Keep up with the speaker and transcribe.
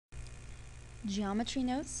Geometry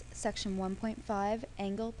Notes, Section 1.5,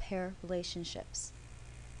 Angle Pair Relationships.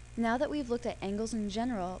 Now that we've looked at angles in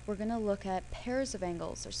general, we're going to look at pairs of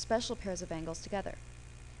angles, or special pairs of angles together.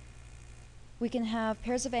 We can have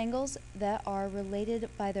pairs of angles that are related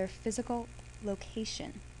by their physical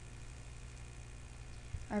location.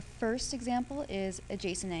 Our first example is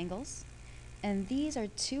adjacent angles, and these are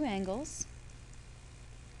two angles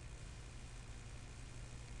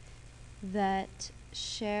that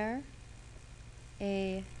share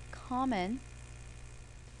a common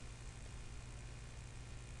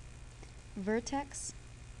vertex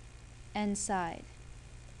and side.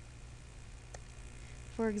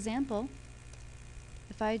 For example,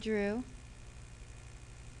 if I drew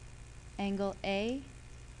angle A,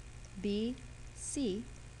 B, C,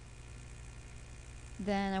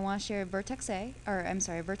 then I want to share vertex A, or I'm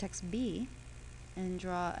sorry, vertex B, and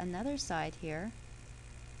draw another side here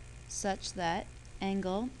such that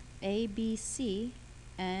angle ABC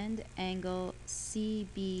and angle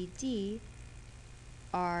CBD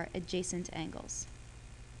are adjacent angles.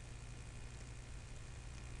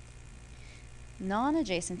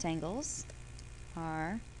 Non-adjacent angles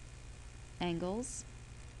are angles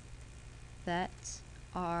that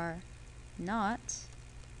are not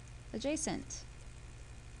adjacent.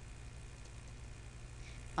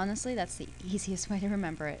 Honestly, that's the easiest way to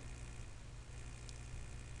remember it.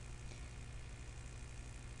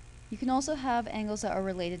 You can also have angles that are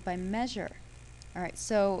related by measure. Alright,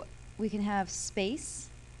 so we can have space,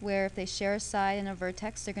 where if they share a side and a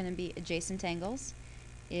vertex, they're going to be adjacent angles.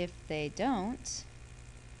 If they don't,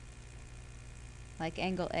 like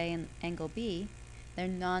angle A and angle B, they're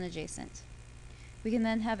non-adjacent. We can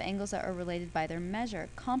then have angles that are related by their measure.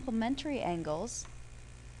 Complementary angles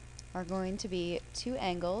are going to be two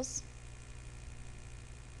angles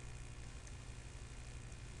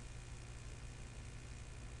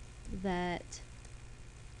that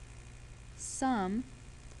sum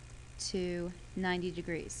to 90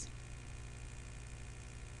 degrees.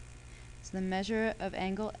 So the measure of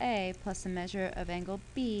angle A plus the measure of angle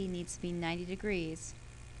B needs to be 90 degrees.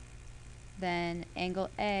 Then angle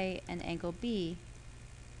A and angle B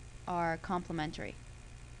are complementary.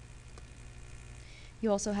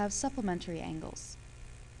 You also have supplementary angles.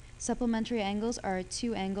 Supplementary angles are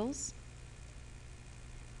two angles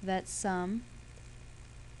that sum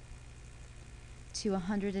to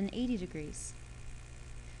 180 degrees.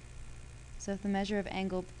 So if the measure of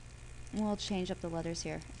angle, we'll change up the letters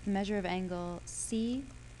here. If the measure of angle C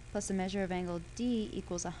plus the measure of angle D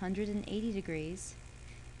equals 180 degrees,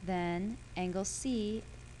 then angle C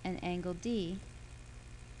and angle D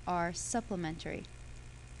are supplementary.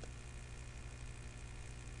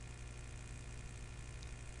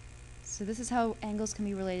 So this is how angles can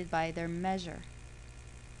be related by their measure.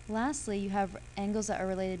 Lastly, you have angles that are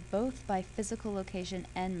related both by physical location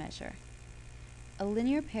and measure. A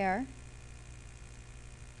linear pair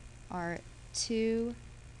are two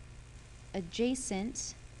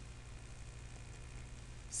adjacent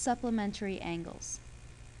supplementary angles.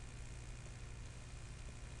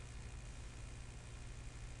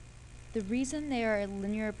 The reason they are a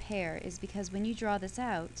linear pair is because when you draw this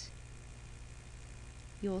out,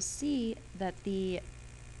 you'll see that the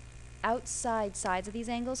outside sides of these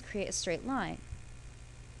angles create a straight line.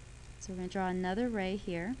 So we're going to draw another ray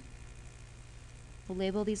here. We'll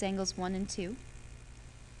label these angles 1 and 2.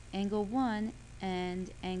 Angle 1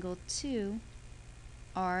 and angle 2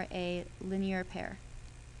 are a linear pair.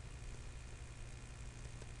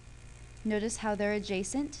 Notice how they're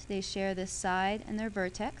adjacent. They share this side and their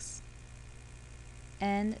vertex.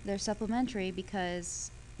 And they're supplementary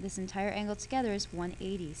because this entire angle together is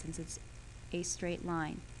 180 since it's a straight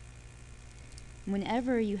line.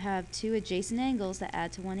 Whenever you have two adjacent angles that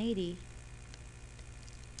add to 180,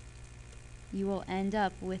 you will end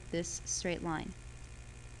up with this straight line.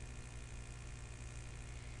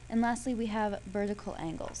 And lastly, we have vertical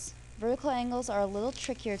angles. Vertical angles are a little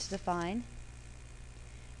trickier to define.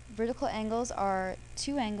 Vertical angles are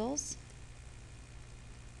two angles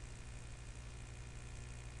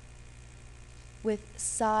with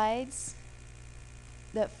sides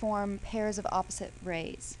that form pairs of opposite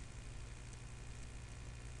rays.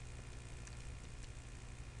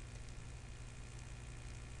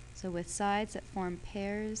 So with sides that form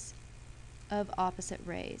pairs of opposite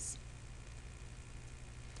rays.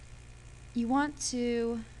 You want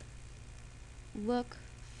to look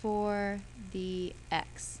for the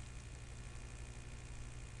x.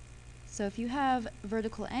 So if you have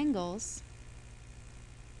vertical angles,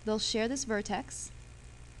 they'll share this vertex,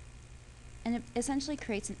 and it essentially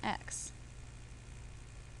creates an x.